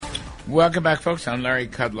Welcome back, folks. I'm Larry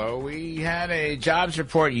Kudlow. We had a jobs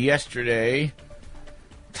report yesterday.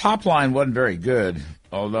 Top line wasn't very good,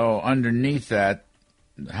 although underneath that,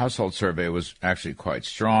 the household survey was actually quite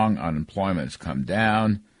strong. Unemployment's come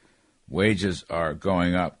down. Wages are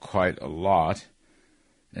going up quite a lot.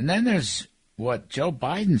 And then there's what Joe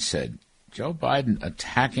Biden said. Joe Biden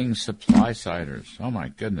attacking supply-siders. Oh, my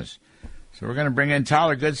goodness. So we're going to bring in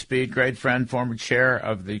Tyler Goodspeed, great friend, former chair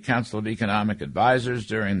of the Council of Economic Advisors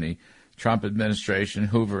during the Trump administration,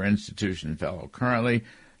 Hoover Institution fellow currently.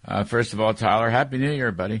 First of all, Tyler, Happy New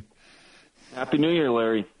Year, buddy. Happy New Year,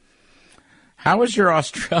 Larry. How was your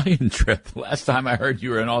Australian trip? Last time I heard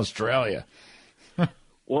you were in Australia.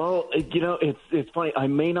 Well, it's funny. I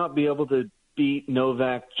may not be able to beat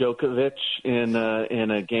Novak Djokovic in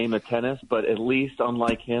a game of tennis, but at least,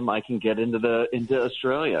 unlike him, I can get into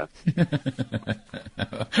Australia.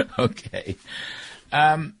 Okay.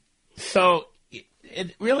 So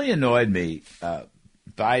it really annoyed me,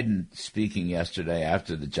 Biden speaking yesterday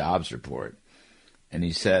after the jobs report, and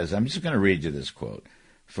he says, I'm just going to read you this quote.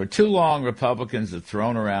 For too long, Republicans have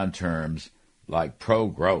thrown around terms like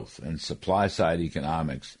pro-growth and supply-side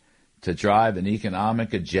economics to drive an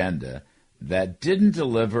economic agenda that didn't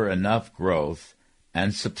deliver enough growth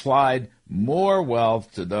and supplied more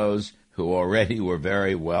wealth to those who already were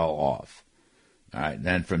very well off. All right,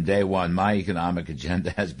 then from day one, my economic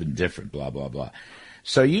agenda has been different, blah, blah, blah.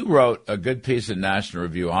 So you wrote a good piece in National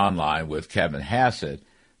Review Online with Kevin Hassett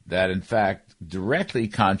that, in fact, directly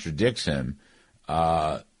contradicts him.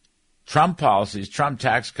 Trump policies, Trump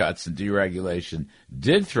tax cuts and deregulation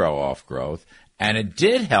did throw off growth, and it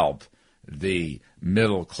did help the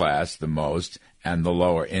middle class the most and the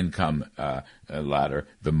lower income ladder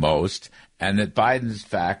the most, and that Biden's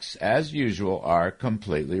facts, as usual, are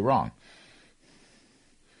completely wrong.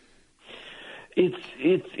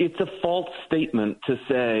 It's a false statement to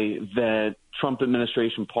say that Trump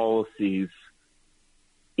administration policies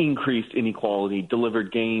increased inequality,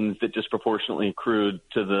 delivered gains that disproportionately accrued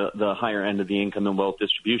to the higher end of the income and wealth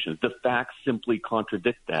distribution. The facts simply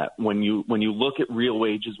contradict that. When you look at real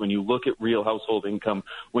wages, when you look at real household income,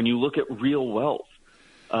 when you look at real wealth,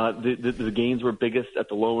 the gains were biggest at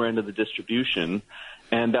the lower end of the distribution,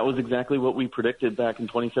 and that was exactly what we predicted back in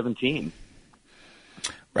 2017.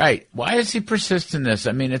 Right. Why does he persist in this?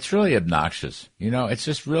 I mean, it's really obnoxious. It's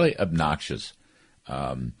just really obnoxious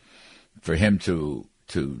for him to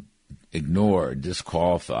ignore,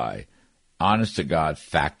 disqualify, honest-to-God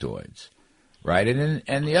factoids, right?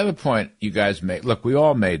 And the other point you guys made, look, we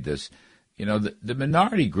all made this, the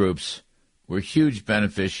minority groups were huge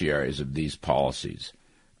beneficiaries of these policies.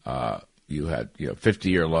 You had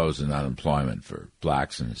 50-year lows in unemployment for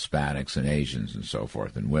blacks and Hispanics and Asians and so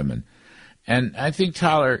forth, and women. And I think,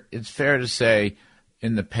 Tyler, it's fair to say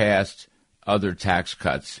in the past other tax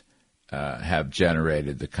cuts have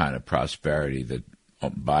generated the kind of prosperity that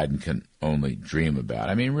Biden can only dream about.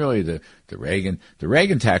 I mean, really, the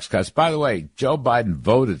Reagan tax cuts. By the way, Joe Biden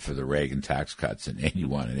voted for the Reagan tax cuts in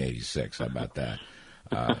 81 and 86. How about that?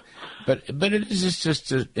 But it is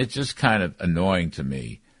it's just kind of annoying to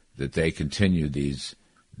me that they continue these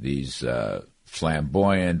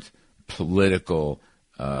flamboyant political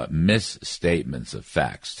misstatements of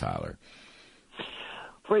facts, Tyler.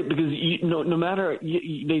 Right, because no matter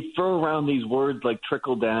they throw around these words like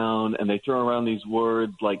trickle down, and they throw around these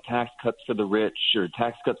words like tax cuts for the rich or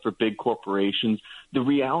tax cuts for big corporations. The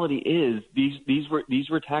reality is these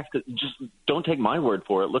were tax cuts. Just don't take my word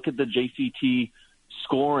for it. Look at the JCT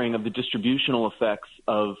scoring of the distributional effects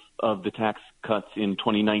of the tax cuts in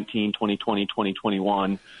 2019, 2020,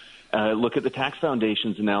 2021. Look at the Tax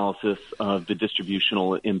Foundation's analysis of the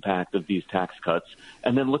distributional impact of these tax cuts,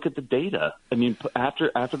 and then look at the data. I mean, after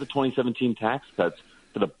the 2017 tax cuts,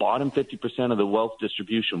 for the bottom 50% of the wealth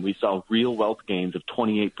distribution, we saw real wealth gains of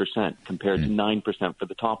 28% compared to 9% for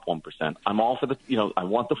the top 1%. I'm all for I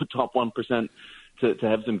want the top 1% to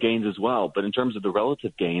have some gains as well, but in terms of the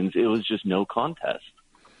relative gains, it was just no contest.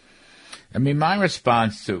 I mean, my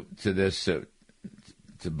response to this, to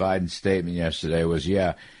Biden's statement yesterday was,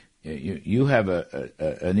 you have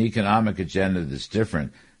an economic agenda that's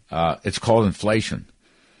different. It's called inflation.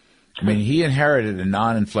 I mean, he inherited a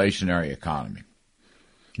non-inflationary economy.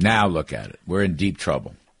 Now look at it. We're in deep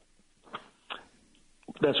trouble.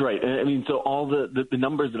 That's right. I mean, so all the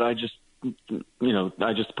numbers that I just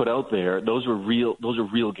put out there, those are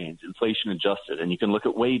real gains, inflation adjusted. And you can look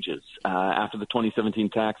at wages. After the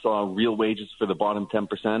 2017 tax law, real wages for the bottom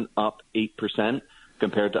 10% up 8%.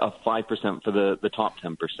 compared to up 5% for the top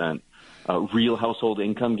 10%. Real household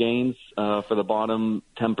income gains for the bottom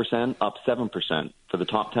 10%, up 7%. For the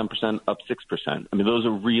top 10%, up 6%. I mean, those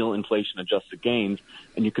are real inflation-adjusted gains,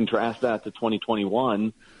 and you contrast that to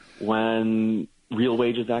 2021 when real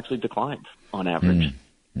wages actually declined on average.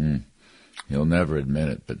 He'll never admit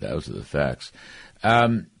it, but those are the facts.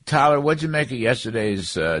 Tyler, what did you make of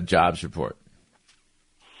yesterday's jobs report?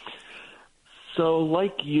 So,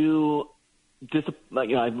 like you,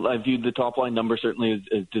 I viewed the top line number certainly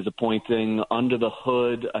as disappointing. Under the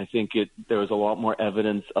hood, I think there was a lot more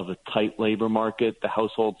evidence of a tight labor market. The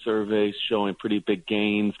household surveys showing pretty big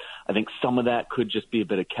gains. I think some of that could just be a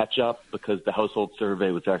bit of catch up because the household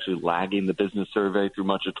survey was actually lagging the business survey through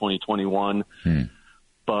much of 2021.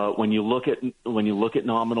 But when you look at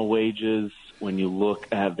nominal wages, when you look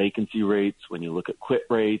at vacancy rates, when you look at quit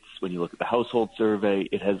rates, when you look at the household survey,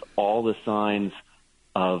 it has all the signs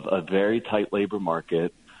of a very tight labor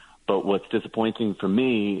market. But what's disappointing for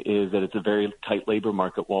me is that it's a very tight labor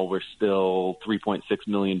market while we're still 3.6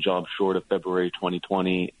 million jobs short of February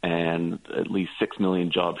 2020 and at least 6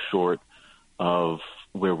 million jobs short of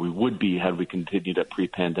where we would be had we continued a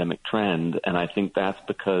pre-pandemic trend. And I think that's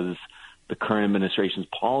because the current administration's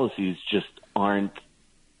policies just aren't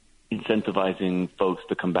incentivizing folks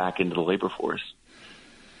to come back into the labor force.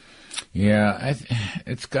 Yeah,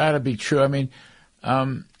 it's got to be true. I mean,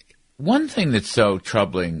 one thing that's so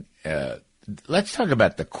troubling, let's talk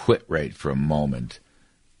about the quit rate for a moment.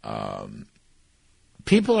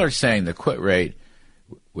 People are saying the quit rate,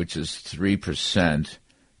 which is 3%,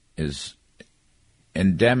 is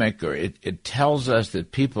endemic, or it tells us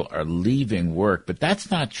that people are leaving work, but that's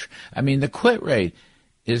not true. I mean, the quit rate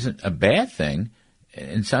isn't a bad thing.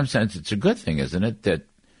 In some sense, it's a good thing, isn't it, that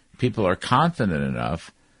people are confident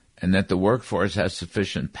enough and that the workforce has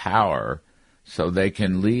sufficient power so they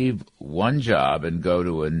can leave one job and go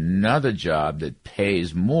to another job that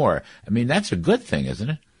pays more. I mean, that's a good thing,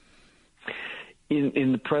 isn't it?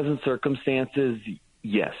 In the present circumstances,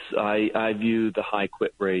 yes. I view the high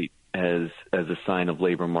quit rate as a sign of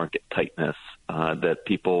labor market tightness, that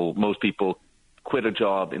most people quit a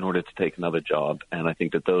job in order to take another job. And I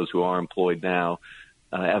think that those who are employed now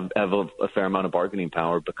have a fair amount of bargaining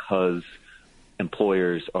power because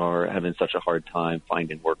employers are having such a hard time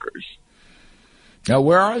finding workers. Now,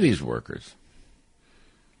 where are these workers?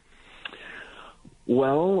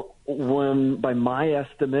 Well, by my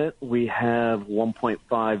estimate, we have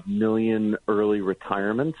 1.5 million early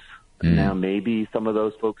retirements. Now, maybe some of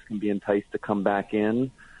those folks can be enticed to come back in,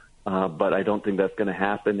 but I don't think that's going to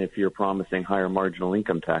happen if you're promising higher marginal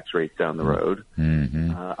income tax rates down the road.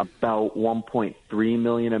 About 1.3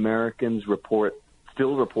 million Americans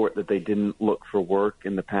still report that they didn't look for work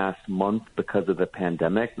in the past month because of the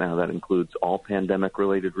pandemic. Now, that includes all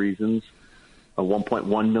pandemic-related reasons.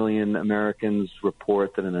 1.1 million Americans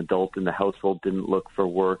report that an adult in the household didn't look for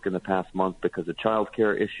work in the past month because of child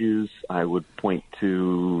care issues. I would point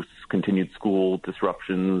to continued school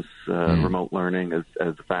disruptions, remote learning as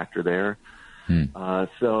a factor there.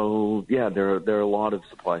 So, yeah, there are a lot of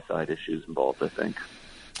supply-side issues involved, I think.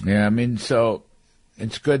 Yeah, I mean, so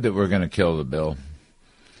it's good that we're going to kill the bill.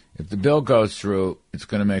 If the bill goes through, it's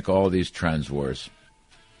going to make all these trends worse.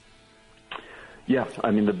 Yeah,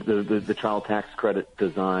 I mean, the child tax credit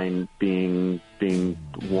design being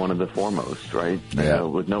one of the foremost, right? Yeah.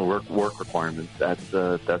 With no work requirements, that's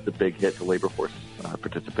a big hit to labor force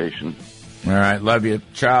participation. All right, love you,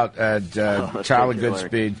 Child of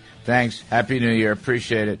Goodspeed. Thanks. Happy New Year.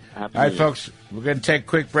 Appreciate it. All right, folks, we're going to take a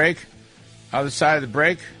quick break. Other side of the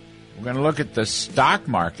break, we're going to look at the stock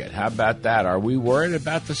market. How about that? Are we worried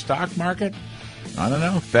about the stock market? I don't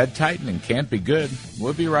know. Fed tightening can't be good.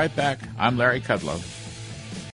 We'll be right back. I'm Larry Kudlow.